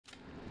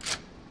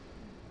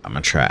I'm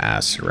gonna try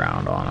acid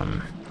round on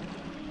him.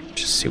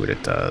 Just see what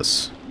it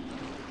does.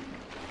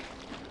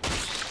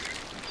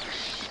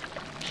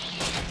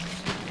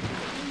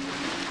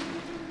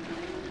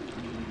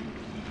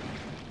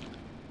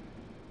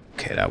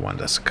 Okay, that one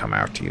doesn't come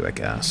after you, I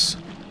guess.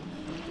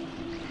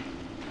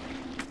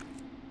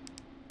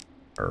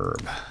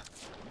 Herb.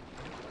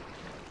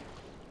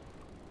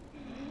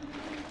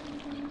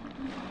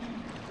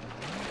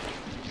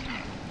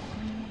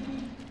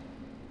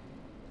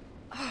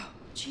 Oh,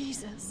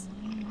 Jesus.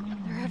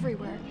 They're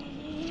everywhere.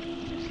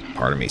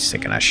 Part of me's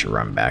thinking I should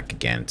run back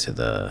again to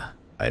the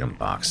item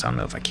box. I don't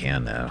know if I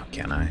can, though.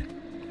 Can I?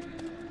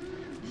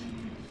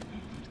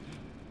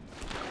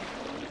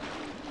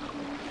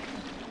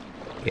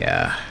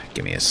 Yeah,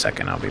 give me a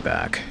second, I'll be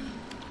back.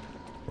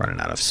 Running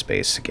out of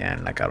space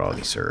again. I got all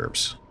these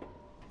herbs.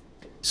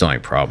 The only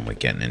problem with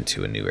getting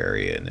into a new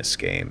area in this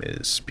game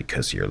is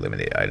because of your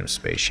limited item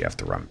space, you have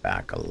to run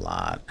back a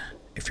lot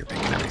if you're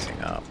picking everything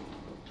up.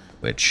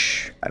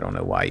 Which, I don't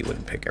know why you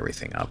wouldn't pick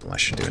everything up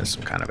unless you're doing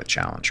some kind of a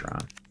challenge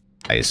run.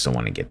 I just don't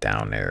want to get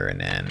down there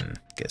and then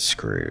get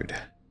screwed.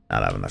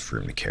 Not have enough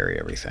room to carry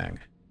everything.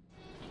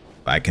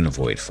 If I can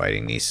avoid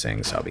fighting these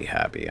things, I'll be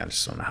happy. I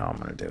just don't know how I'm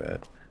going to do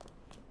it.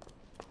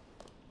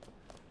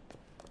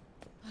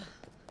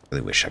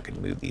 Really wish I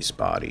could move these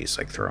bodies,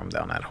 like throw them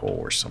down that hole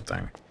or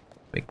something.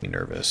 Make me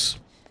nervous.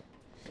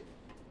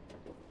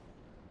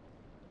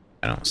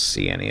 I don't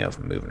see any of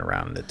them moving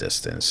around in the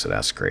distance, so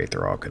that's great.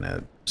 They're all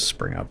gonna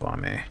spring up on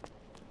me.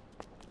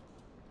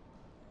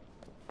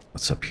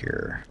 What's up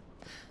here?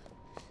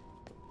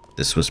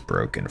 This was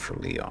broken for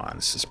Leon.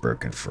 This is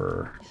broken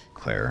for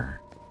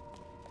Claire.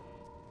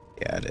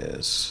 Yeah, it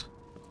is.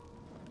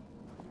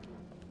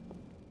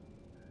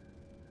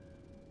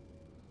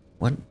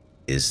 What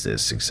is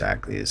this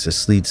exactly? Does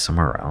this lead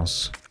somewhere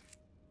else?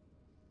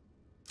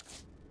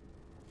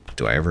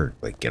 Do I ever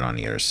like get on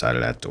the other side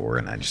of that door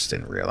and I just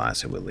didn't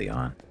realize it with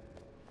Leon?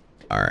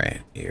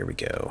 Alright, here we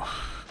go.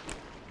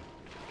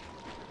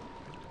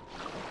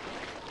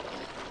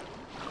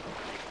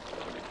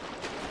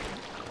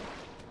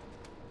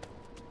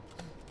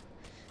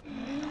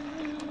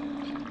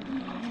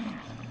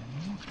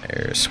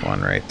 There's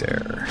one right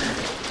there.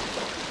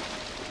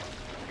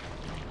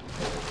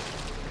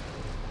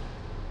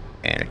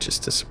 And it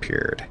just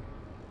disappeared.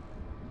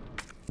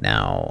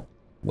 Now,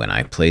 when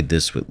I played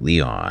this with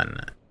Leon,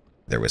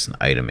 there was an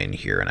item in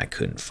here and I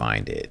couldn't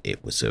find it.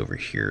 It was over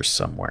here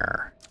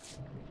somewhere.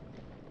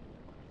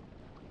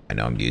 I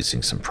know I'm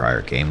using some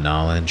prior game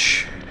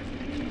knowledge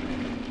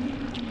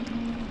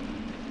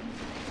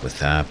with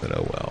that, but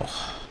oh well.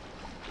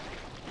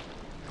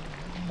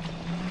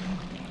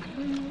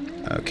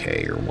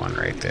 Okay, you're one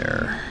right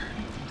there.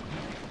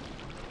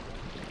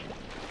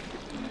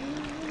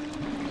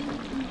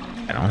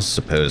 I don't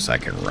suppose I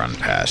can run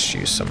past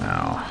you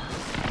somehow.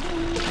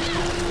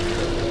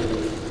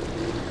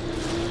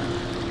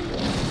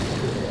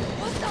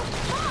 What the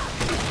fuck?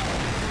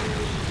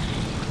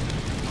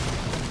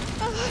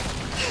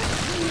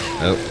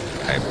 Oh,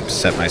 I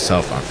set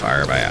myself on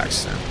fire by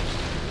accident.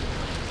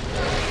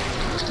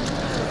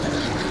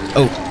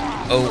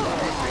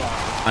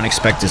 Oh,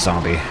 unexpected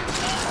zombie.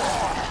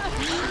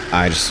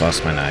 I just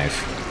lost my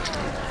knife.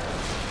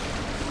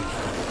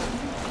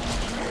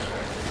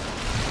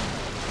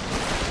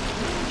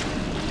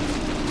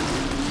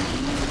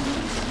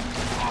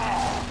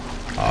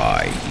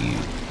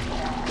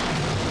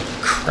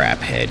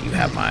 Craphead, you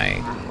have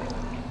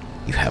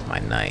my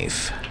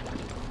knife.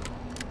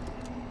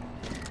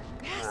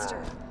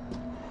 Bastard.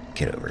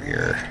 Get over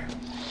here.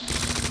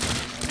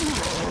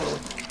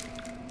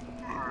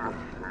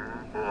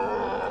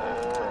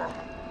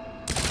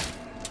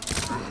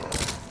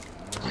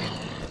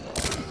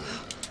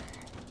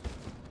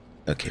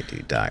 Okay,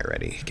 dude, die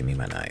already. Give me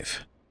my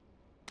knife.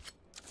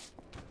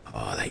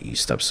 Oh, that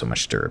used up so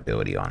much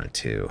durability on it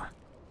too.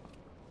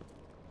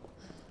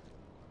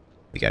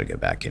 We gotta go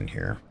back in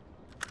here.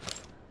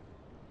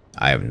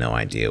 I have no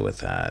idea what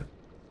that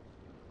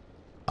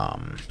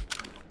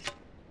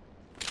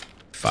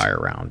fire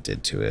round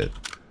did to it.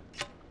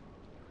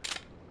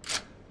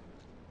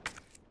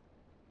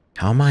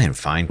 How am I in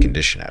fine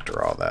condition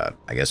after all that?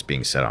 I guess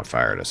being set on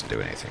fire doesn't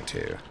do anything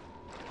too.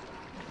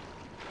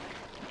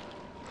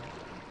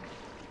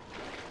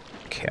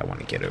 Okay, I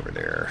want to get over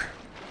there.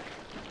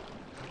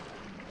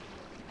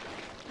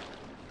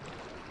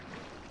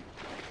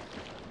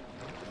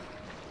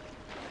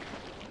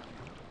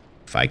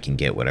 If I can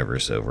get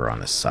whatever's over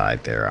on the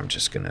side there, I'm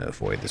just going to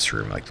avoid this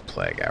room like the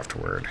plague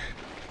afterward.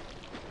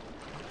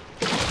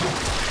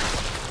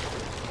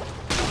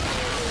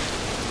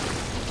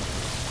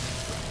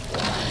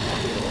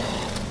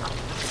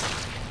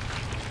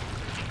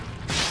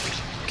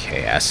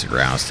 Okay, acid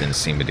rounds didn't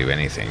seem to do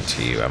anything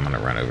to you. I'm going to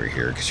run over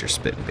here because you're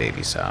spitting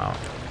babies out.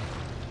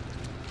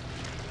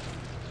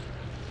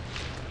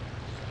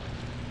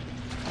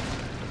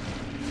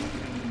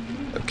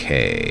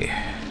 Okay.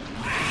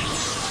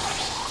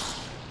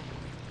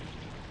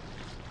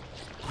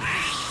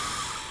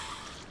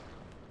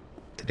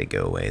 Did they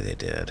go away? They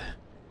did.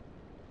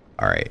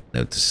 Alright,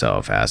 note to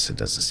self, acid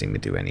doesn't seem to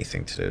do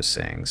anything to those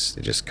things.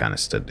 They just kind of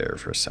stood there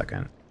for a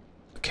second.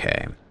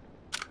 Okay.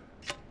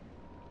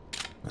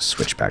 Let's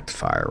switch back to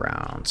fire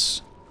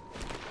rounds.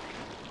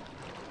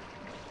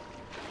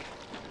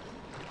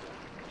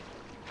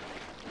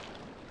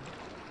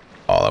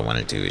 All I want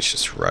to do is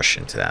just rush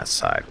into that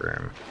side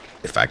room.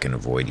 If I can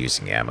avoid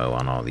using ammo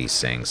on all these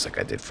things like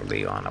I did for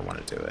Leon, I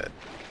want to do it.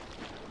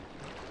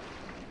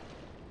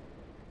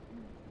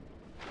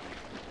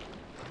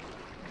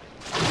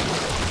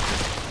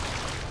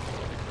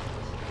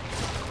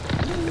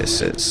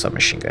 This is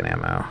submachine gun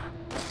ammo.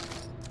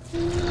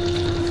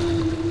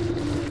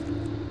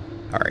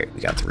 Alright, we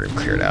got the room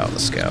cleared out.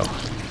 Let's go.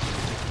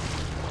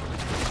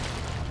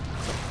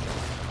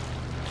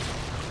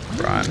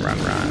 Run, run,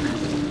 run.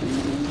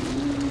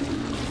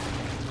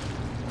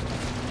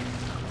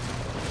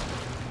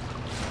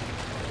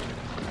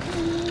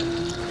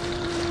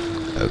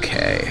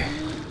 Okay.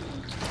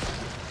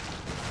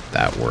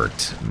 That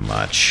worked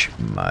much,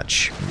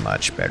 much,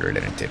 much better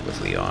than it did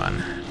with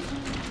Leon.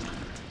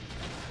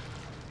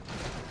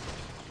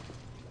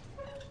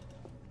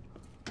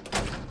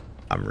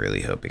 I'm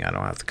really hoping I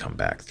don't have to come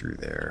back through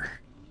there.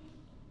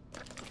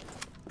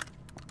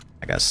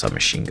 I got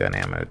submachine gun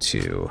ammo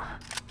too.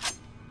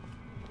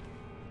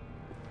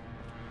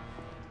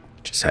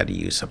 Just had to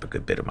use up a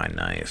good bit of my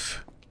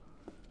knife.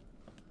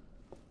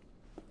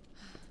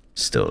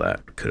 Still,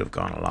 that could have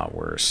gone a lot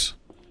worse.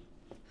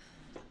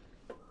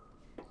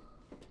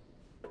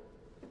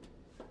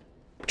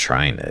 I'm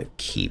trying to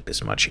keep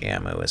as much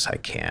ammo as I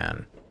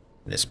can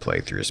in this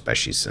playthrough,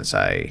 especially since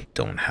I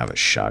don't have a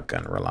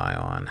shotgun to rely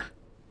on.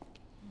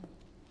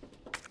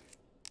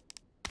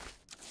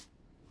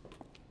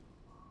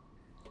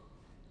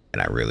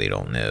 And I really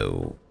don't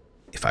know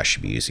if I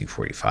should be using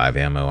 45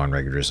 ammo on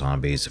regular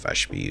zombies, if I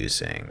should be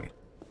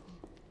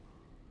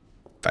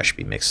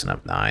mixing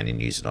up 9 and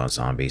using it on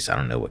zombies. I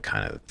don't know what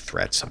kind of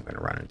threats I'm going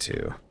to run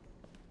into.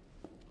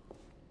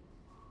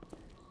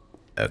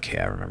 Okay,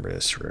 I remember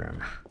this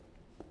room.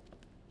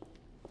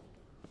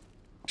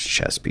 There's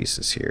chest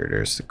pieces here.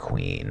 There's the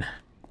queen.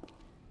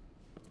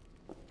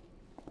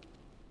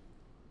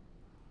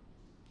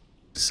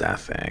 What's that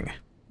thing?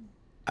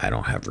 I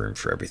don't have room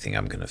for everything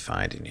I'm going to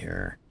find in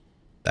here.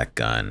 That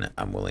gun,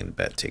 I'm willing to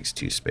bet, takes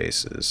 2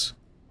 spaces.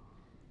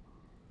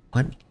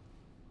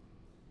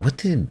 What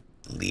did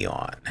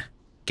Leon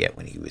get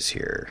when he was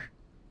here?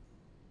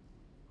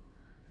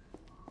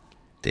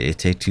 Did it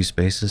take 2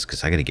 spaces?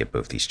 Because I got to get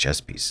both these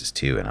chest pieces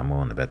too, and I'm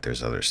willing to bet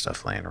there's other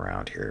stuff laying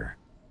around here.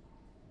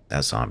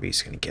 That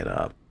zombie's going to get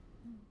up.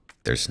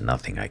 There's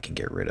nothing I can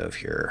get rid of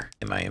here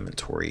in my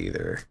inventory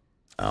either.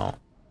 Oh.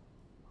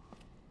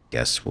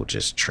 Guess we'll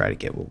just try to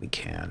get what we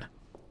can.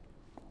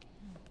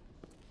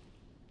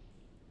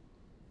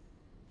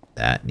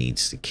 That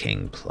needs the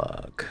king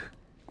plug.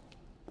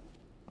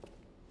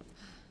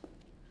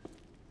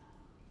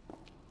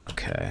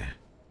 Okay.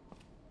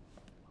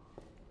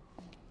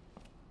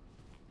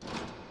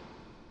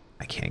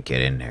 I can't get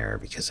in there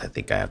because I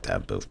think I have to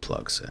have both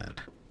plugs in.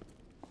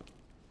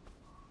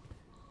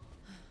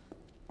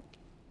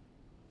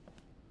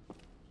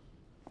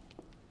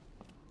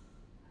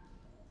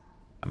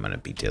 I'm gonna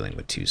be dealing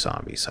with 2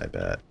 zombies, I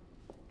bet.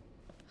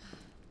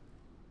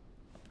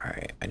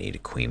 Alright, I need a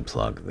queen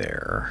plug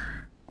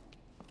there.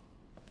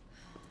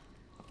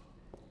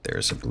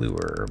 There's a blue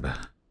herb,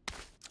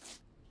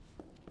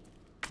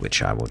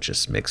 which I will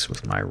just mix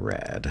with my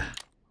red.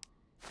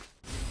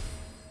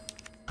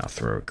 I'll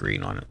throw a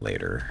green on it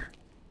later.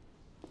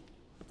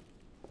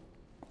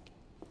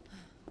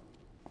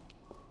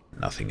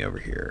 Nothing over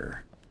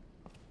here.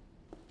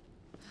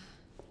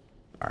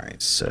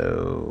 Alright,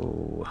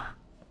 so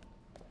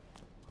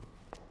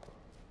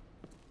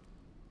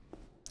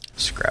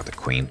let's grab the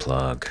queen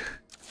plug.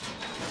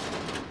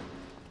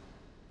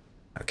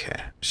 Okay,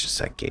 it's just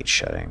that gate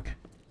shutting.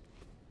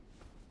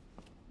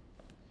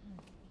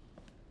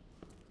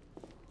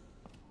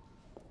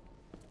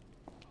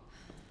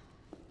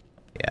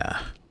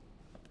 Yeah.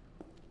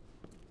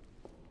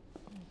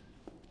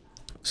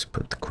 Let's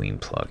put the queen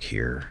plug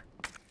here.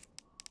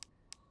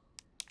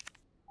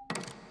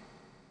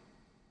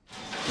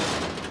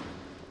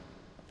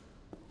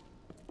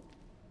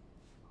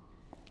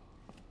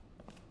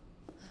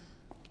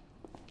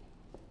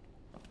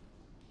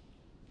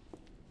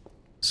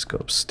 Let's go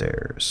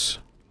upstairs.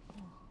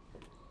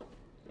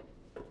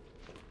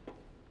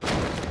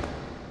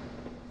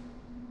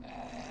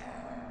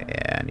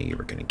 Yeah, I knew you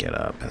were gonna get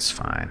up. That's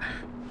fine.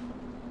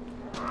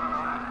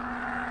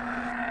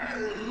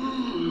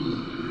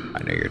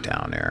 I know you're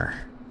down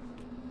there.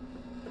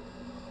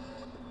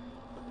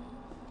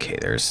 Okay,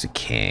 there's the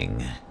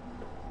king.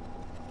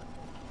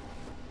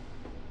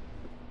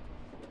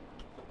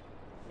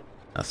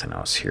 Nothing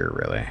else here,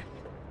 really.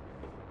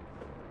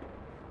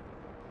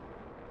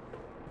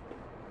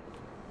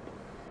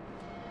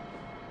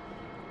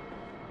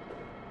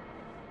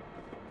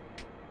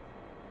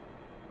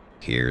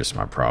 Here's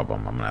my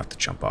problem. I'm gonna have to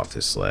jump off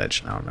this ledge,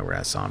 and I don't know where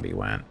that zombie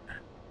went.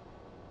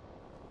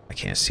 I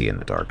can't see in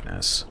the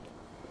darkness.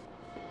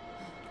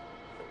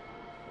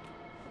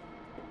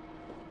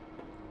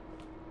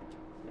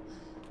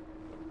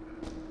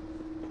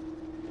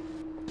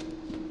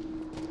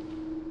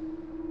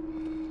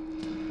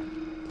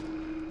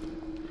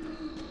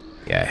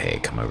 Yeah, hey,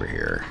 come over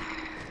here.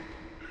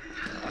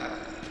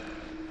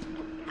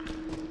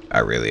 I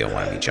really don't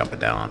want to be jumping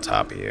down on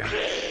top of you.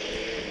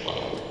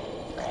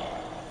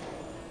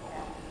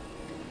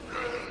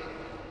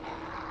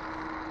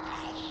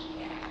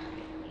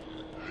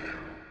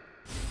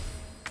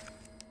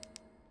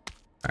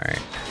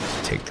 Alright,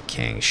 take the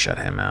king, shut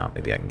him out.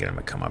 Maybe I can get him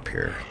to come up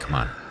here. Come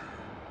on.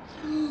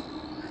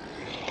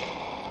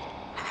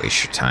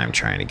 Waste your time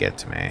trying to get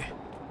to me.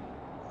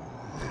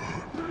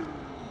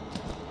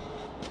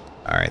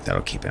 Alright,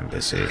 that'll keep him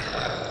busy.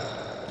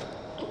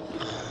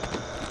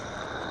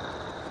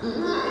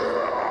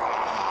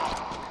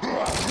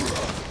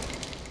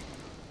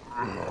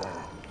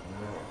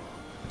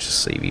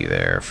 Just leave you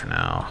there for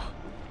now.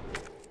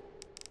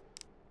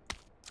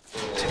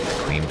 Take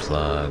the queen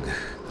plug.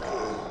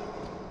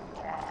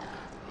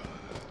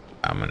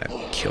 I'm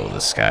gonna kill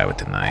this guy with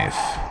the knife.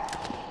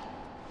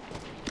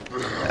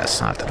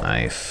 That's not the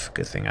knife.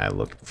 Good thing I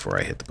looked before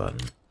I hit the button.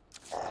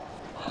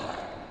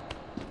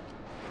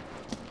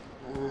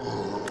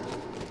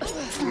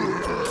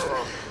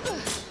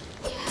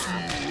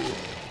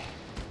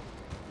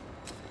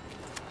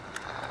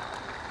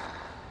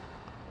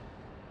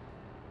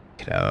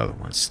 Get out of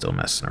the one still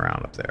messing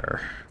around up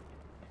there.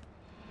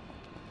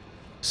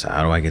 So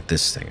how do I get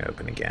this thing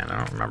open again? I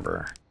don't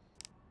remember.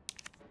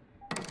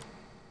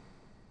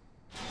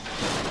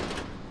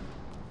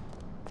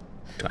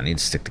 Do I need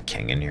to stick the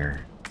king in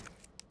here?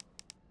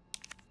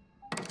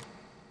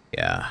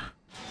 Yeah.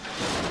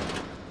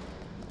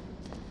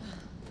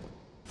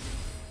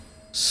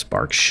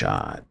 Spark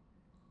shot.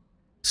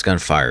 This gun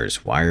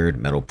fires wired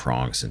metal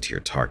prongs into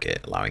your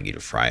target, allowing you to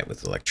fry it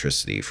with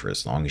electricity for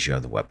as long as you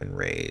have the weapon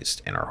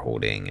raised and are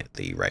holding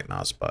the right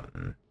mouse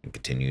button, and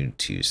continue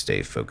to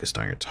stay focused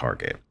on your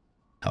target.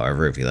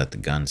 However, if you let the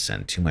gun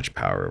send too much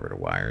power over the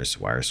wires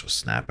will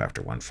snap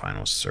after one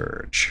final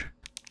surge.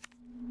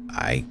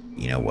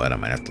 You know what, I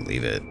might have to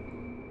leave it.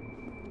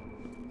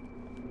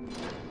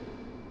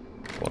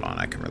 Hold on,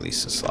 I can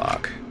release this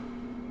lock.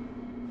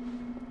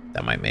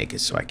 That might make it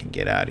so I can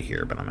get out of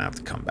here, but I'm gonna have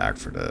to come back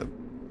for the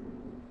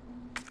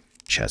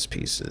chess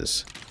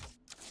pieces.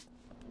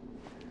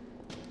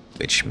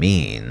 Which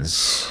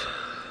means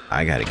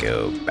I gotta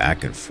go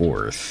back and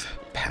forth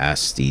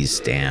past these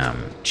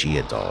damn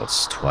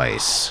G-adults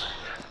twice.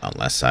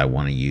 Unless I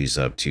want to use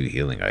up 2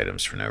 healing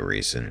items for no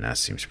reason, and that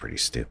seems pretty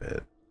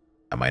stupid.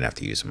 I might have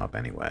to use them up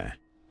anyway.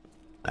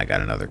 I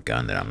got another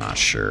gun that I'm not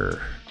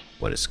sure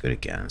what it's good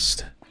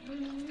against.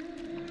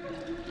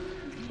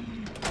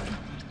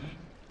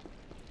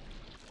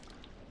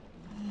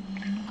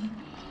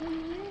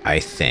 I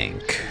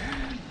think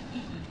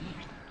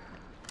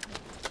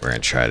we're gonna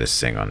try this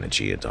thing on the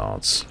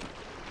G-adults.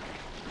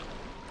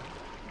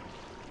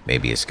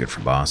 Maybe it's good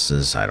for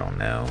bosses, I don't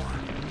know.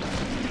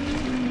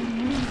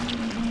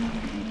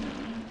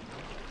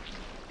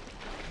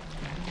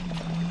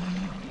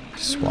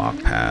 Just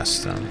walk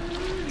past them.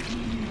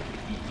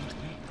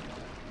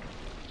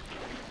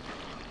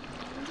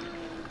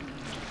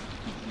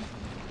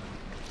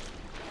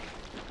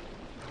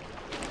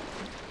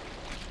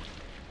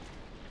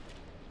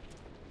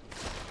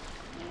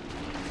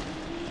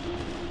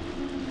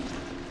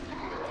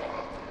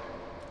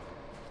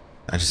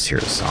 I just hear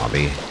a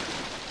zombie.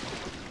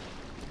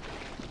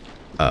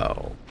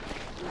 Oh.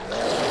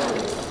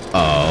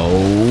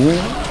 Oh.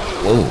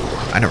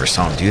 Whoa. I never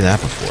saw him do that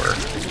before.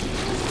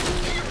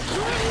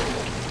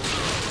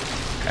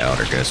 Oh,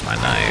 there goes my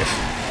knife.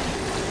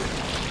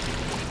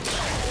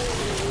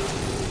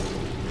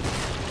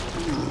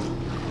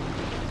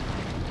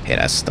 Hey,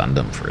 that stunned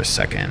him for a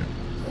second.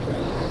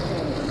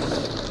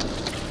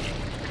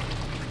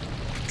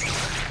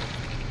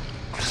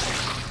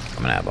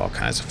 I'm gonna have all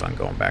kinds of fun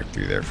going back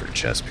through there for the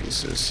chess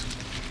pieces.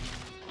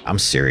 I'm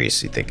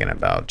seriously thinking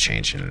about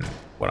changing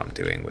what I'm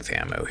doing with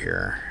ammo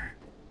here.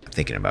 I'm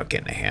thinking about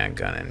getting a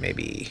handgun and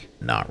maybe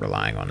not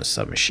relying on a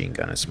submachine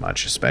gun as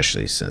much,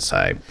 especially since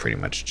I pretty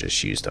much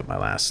just used up my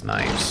last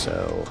knife,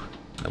 so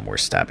no more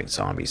stabbing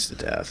zombies to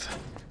death.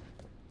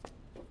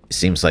 It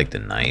seems like the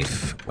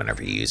knife,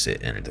 whenever you use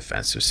it in a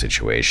defensive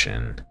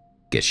situation,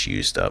 gets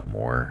used up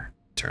more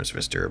in terms of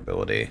its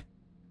durability.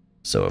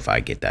 So if I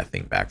get that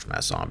thing back from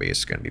that zombie,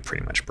 it's going to be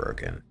pretty much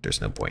broken.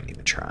 There's no point in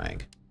even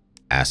trying.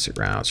 Acid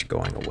rounds are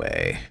going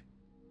away.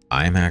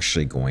 I'm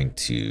actually going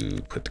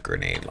to put the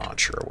grenade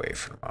launcher away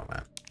for the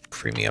moment.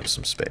 Free me up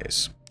some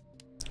space.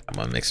 I'm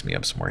going to mix me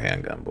up some more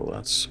handgun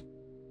bullets.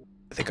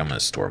 I think I'm going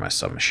to store my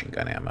submachine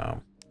gun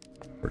ammo.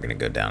 We're going to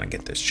go down and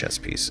get those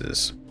chest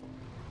pieces.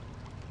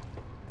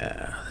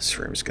 This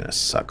room's going to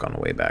suck on the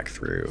way back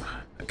through.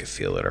 I can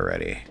feel it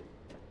already.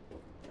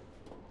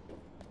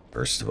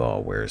 First of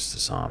all, where's the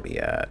zombie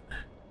at?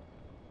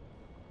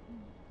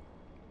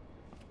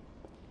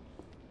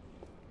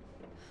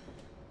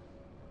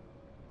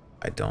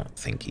 I don't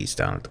think he's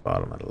down at the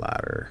bottom of the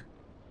ladder.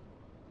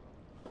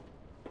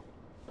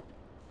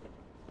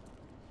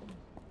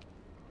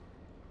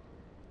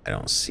 I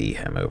don't see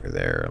him over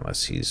there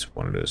unless he's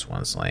one of those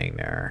ones laying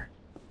there.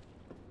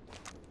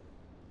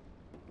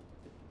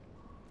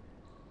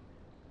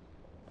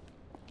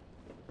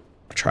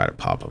 try to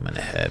pop him in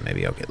the head.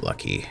 Maybe I'll get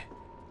lucky.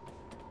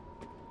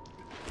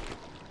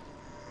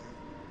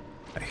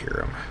 I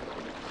hear him.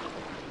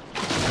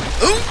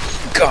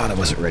 Oh, God, I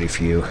wasn't ready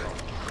for you.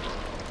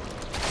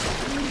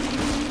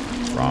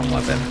 Wrong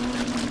weapon.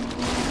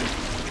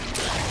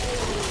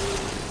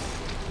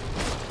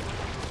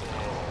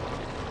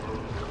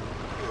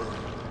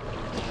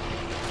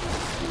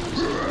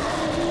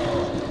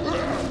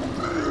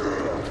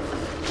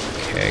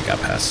 Okay,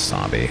 got past the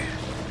zombie.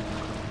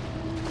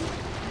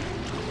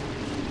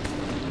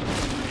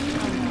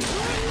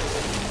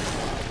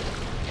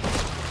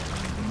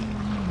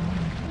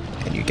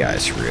 And you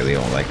guys really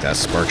don't like that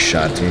spark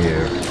shot, do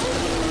you?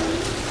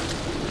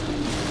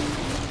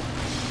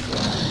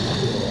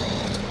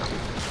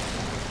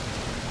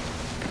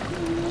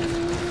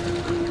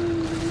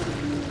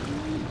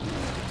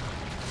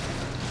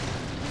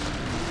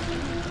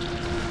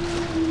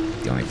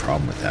 The only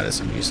problem with that is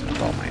I'm using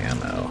up all my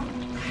ammo.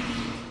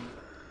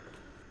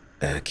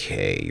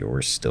 Okay,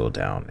 you're still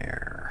down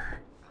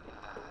there.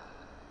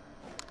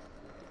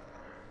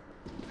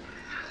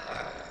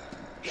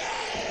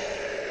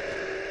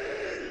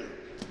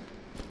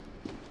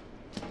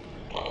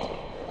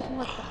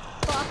 What the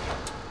fuck?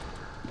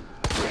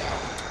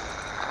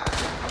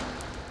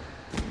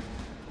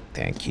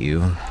 Thank you.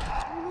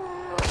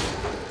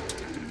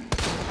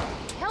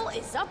 The hell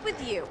is up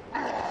with you?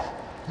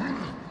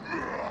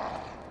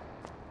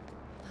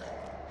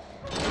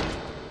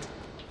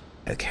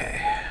 Okay.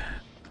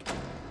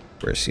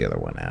 Where's the other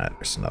one at?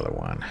 There's another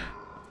one.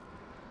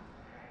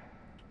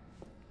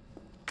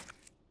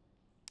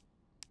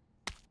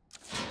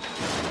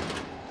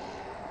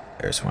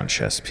 There's one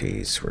chest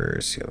piece.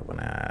 Where's the other one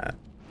at?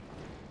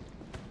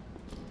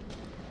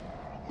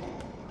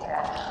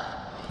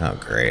 Oh,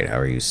 great. How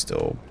are you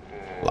still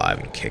alive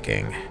and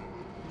kicking?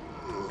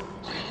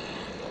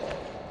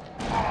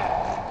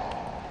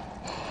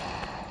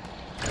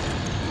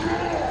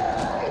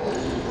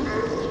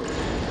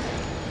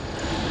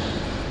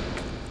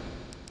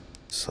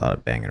 There's a lot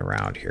of banging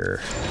around here.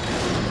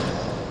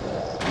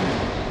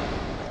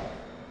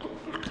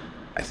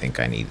 I think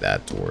I need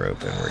that door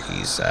open where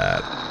he's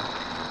at.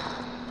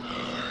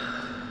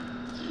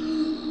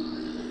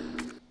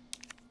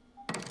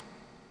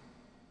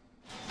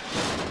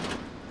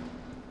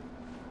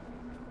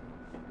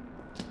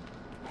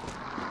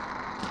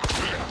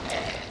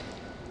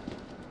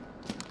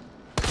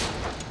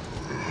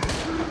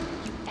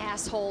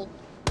 Asshole.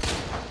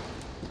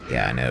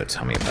 Yeah, I know.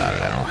 Tell me about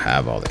it. I don't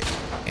have all the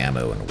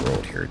ammo in the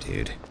world here,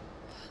 dude.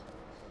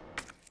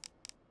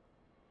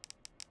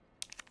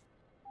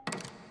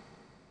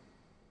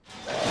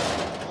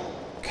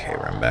 Okay,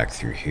 run back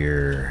through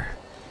here.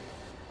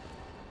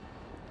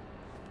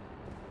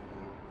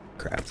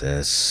 Grab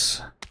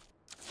this.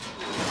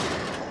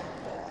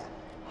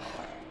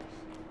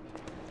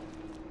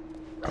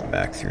 Run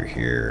back through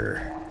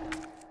here.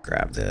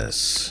 Grab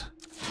this.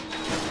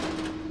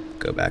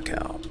 Go back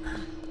out.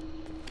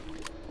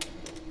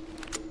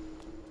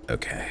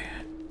 Okay.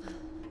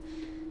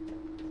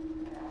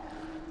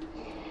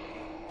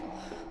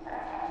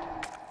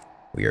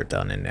 We are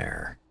done in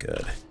there.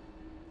 Good.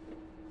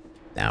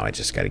 Now I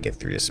just got to get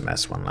through this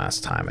mess one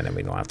last time, and then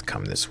we don't have to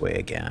come this way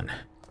again.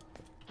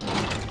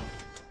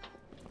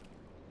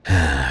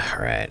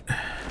 Alright.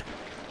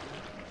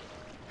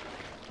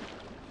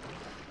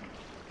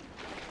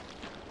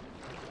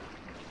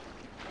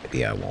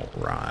 Maybe I won't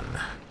run.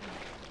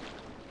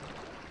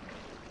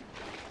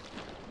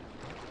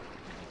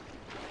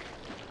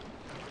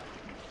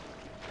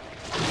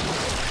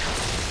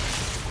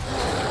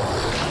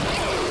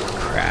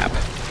 Crap.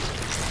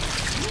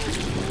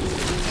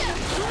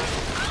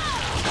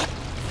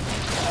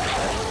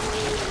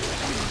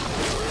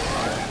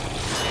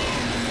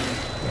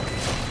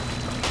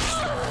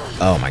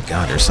 Oh my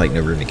god, there's like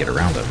no room to get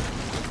around him.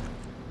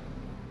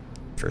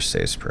 First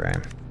save spray.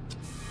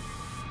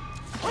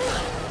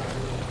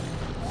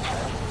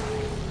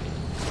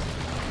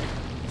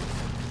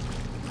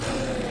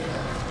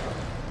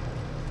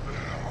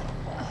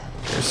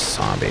 There's a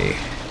zombie.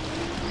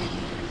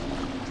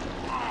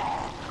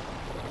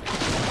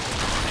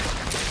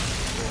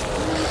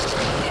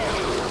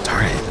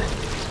 Darn it.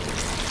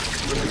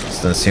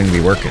 This doesn't seem to be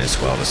working as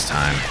well this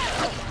time.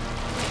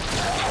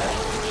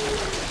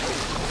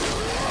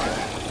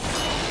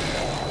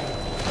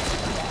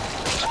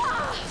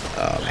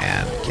 Oh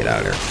man, get out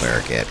of there,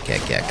 Claire. Get,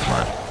 come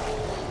on.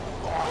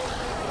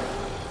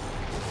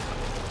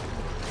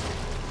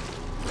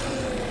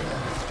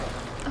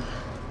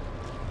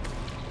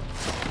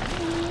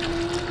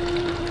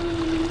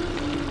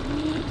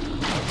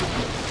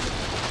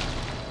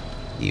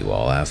 You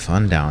all have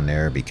fun down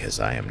there because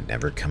I am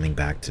never coming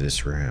back to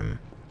this room.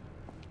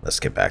 Let's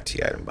get back to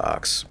the item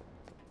box.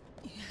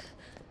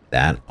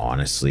 That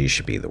honestly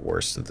should be the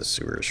worst of the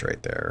sewers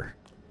right there.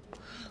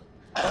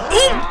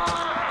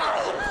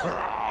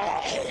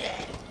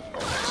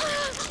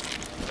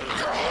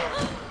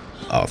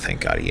 Oh,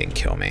 thank God he didn't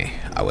kill me.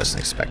 I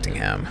wasn't expecting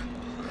him.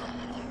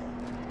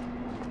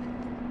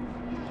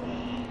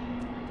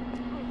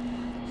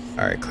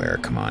 Alright, Claire,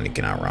 come on. You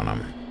can outrun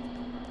him.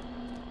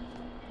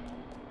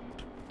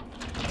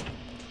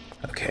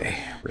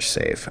 we're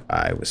safe.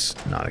 I was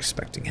not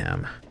expecting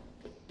him.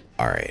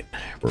 Alright,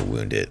 we're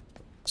wounded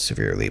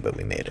severely, but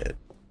we made it.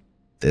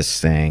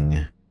 This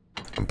thing,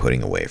 I'm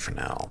putting away for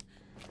now.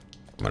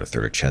 I'm going to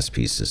throw the chest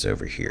pieces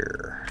over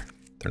here.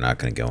 They're not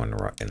going to go in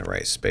the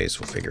right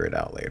space. We'll figure it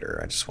out later.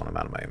 I just want them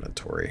out of my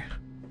inventory.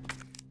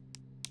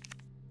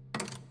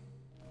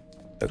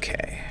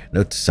 Okay.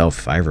 Note to self,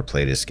 if I ever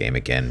play this game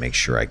again, make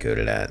sure I go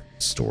to that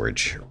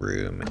storage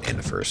room in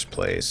the first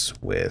place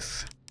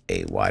with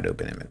a wide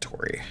open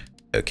inventory.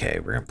 Okay,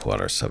 we're going to pull out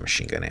our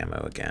submachine gun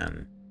ammo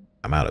again.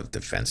 I'm out of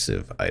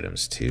defensive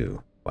items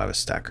too. We'll have a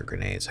stack of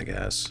grenades, I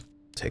guess.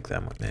 Take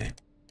them with me.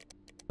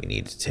 We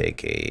need to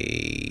take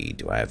a...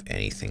 Do I have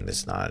anything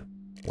that's not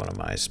one of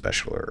my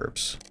special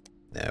herbs?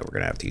 No, we're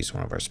going to have to use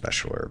one of our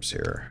special herbs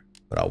here.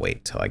 But I'll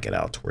wait till I get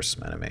out towards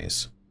some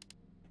enemies.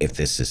 If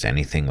this is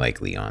anything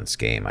like Leon's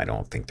game, I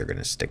don't think they're going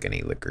to stick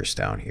any liquors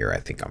down here. I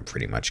think I'm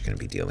pretty much going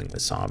to be dealing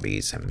with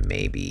zombies and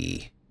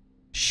maybe...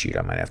 Shoot,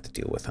 I might have to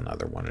deal with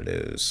another one of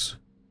those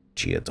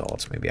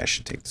G-adults. Maybe I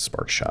should take the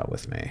spark shot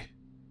with me.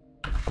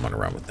 I'm going to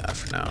run with that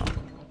for now.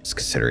 I was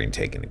considering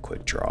taking a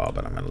quick draw,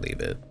 but I'm going to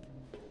leave it.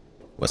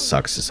 What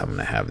sucks is I'm going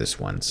to have this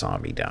one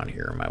zombie down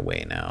here in my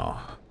way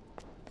now.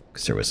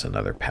 Because there was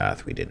another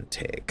path we didn't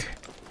take.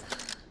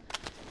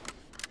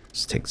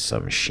 Let's take the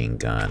submachine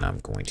gun. I'm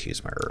going to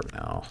use my herb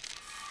now.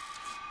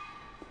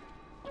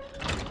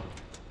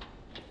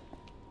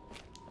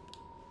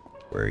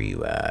 Where are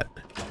you at?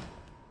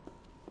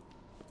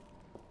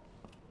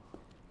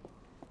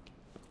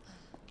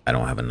 I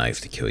don't have a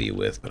knife to kill you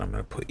with, but I'm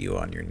going to put you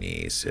on your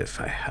knees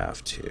if I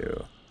have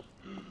to.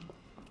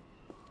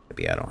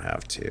 Maybe I don't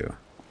have to.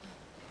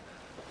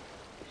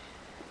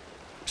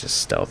 Just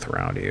stealth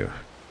around you.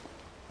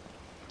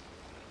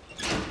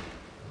 There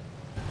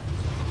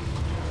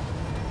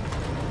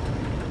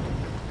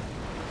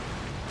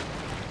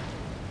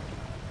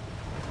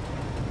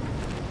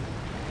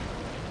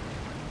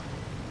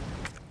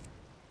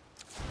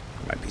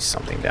might be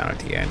something down at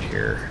the end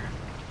here.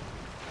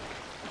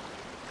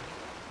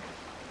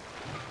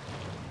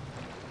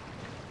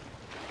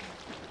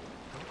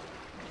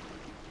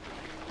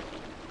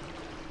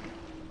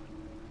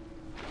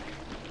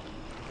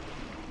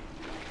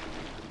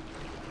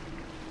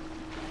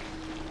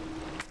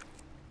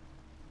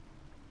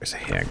 There's a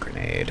hand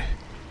grenade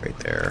right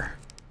there.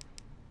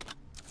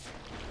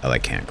 I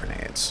like hand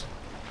grenades.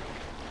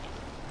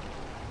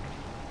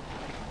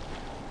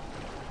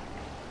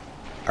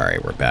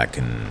 Alright, we're back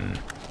in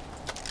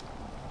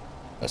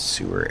a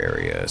sewer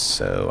area,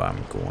 so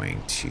I'm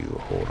going to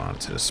hold on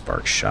to the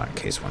spark shot in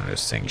case one of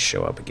those things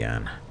show up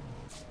again.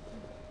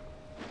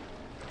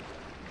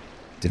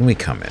 Didn't we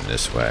come in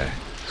this way?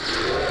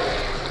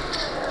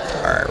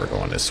 Alright, we're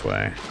going this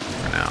way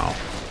for now.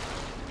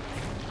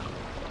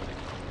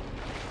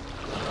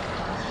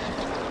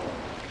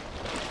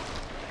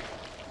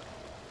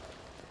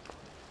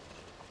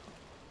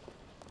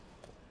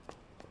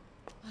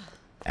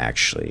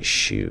 Actually,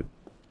 shoot.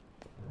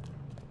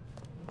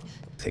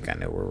 I think I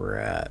know where we're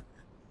at.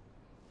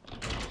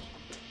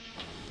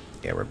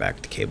 Yeah, we're back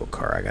at the cable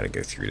car. I gotta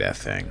go through that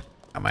thing.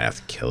 I might have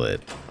to kill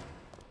it.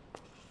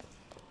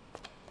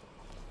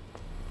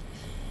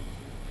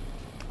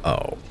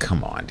 Oh,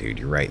 come on, dude.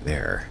 You're right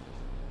there.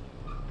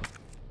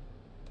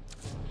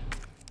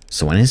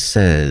 So when it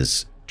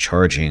says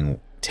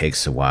charging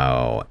takes a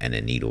while and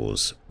the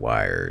needles,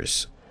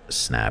 wires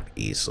snap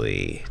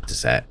easily,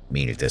 does that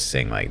mean that this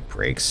thing like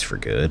breaks for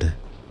good?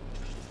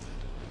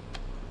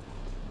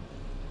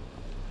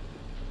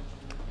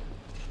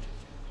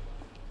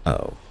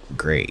 Oh,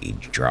 great. You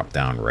dropped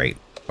down right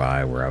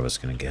by where I was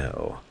gonna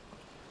go.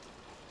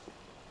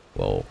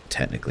 Well,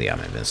 technically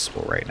I'm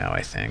invincible right now,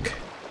 I think.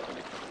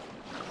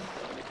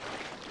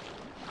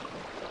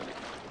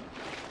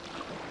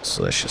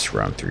 So let's just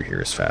run through here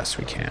as fast as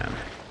we can.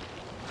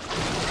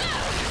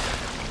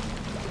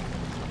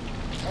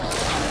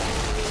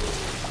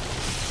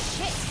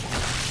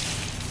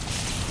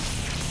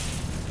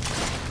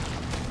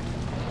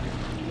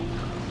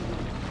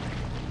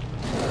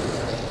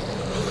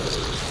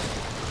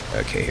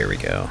 Okay, here we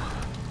go.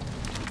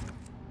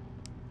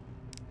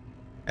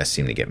 That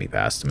seemed to get me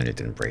past him and it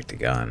didn't break the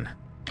gun.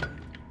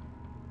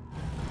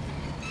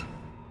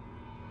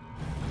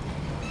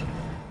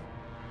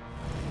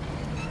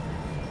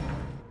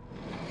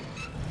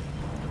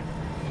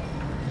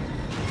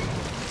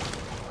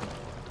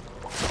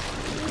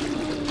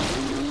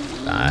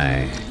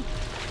 Die.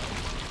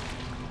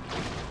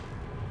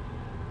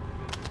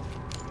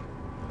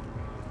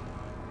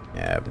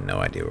 Yeah, I have no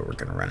idea what we're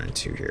gonna run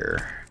into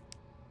here.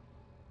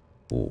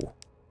 Ooh.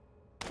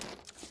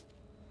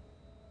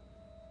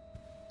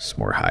 Some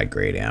more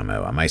high-grade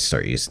ammo. I might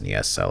start using the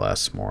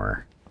SLS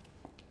more.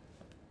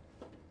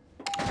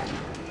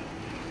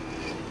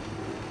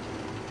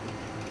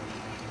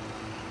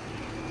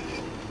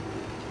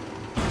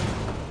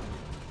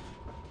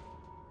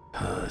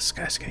 Oh, this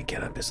guy's gonna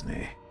get up, isn't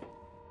he?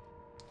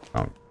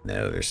 Oh,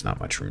 no, there's not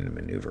much room to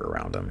maneuver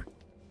around him.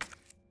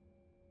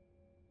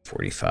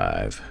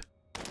 45.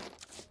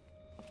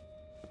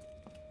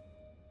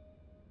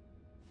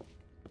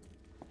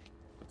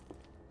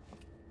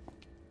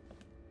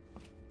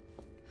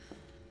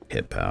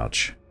 Hip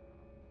pouch.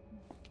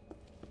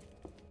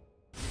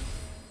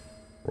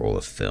 Roll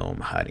of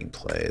film, hiding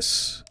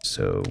place.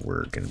 So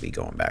we're going to be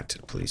going back to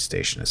the police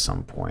station at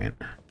some point.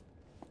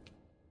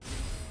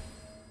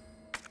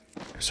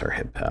 There's our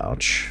hip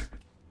pouch.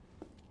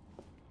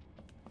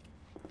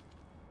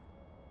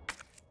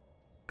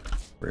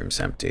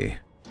 Room's empty.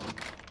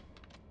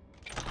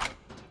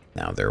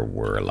 Now there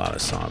were a lot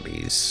of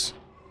zombies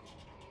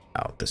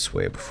out this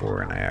way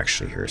before, and I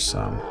actually hear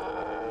some.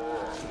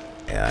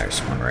 Yeah, there's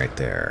one right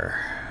there.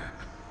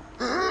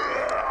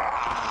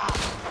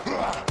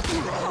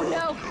 Oh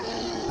no!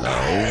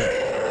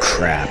 Oh,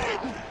 crap.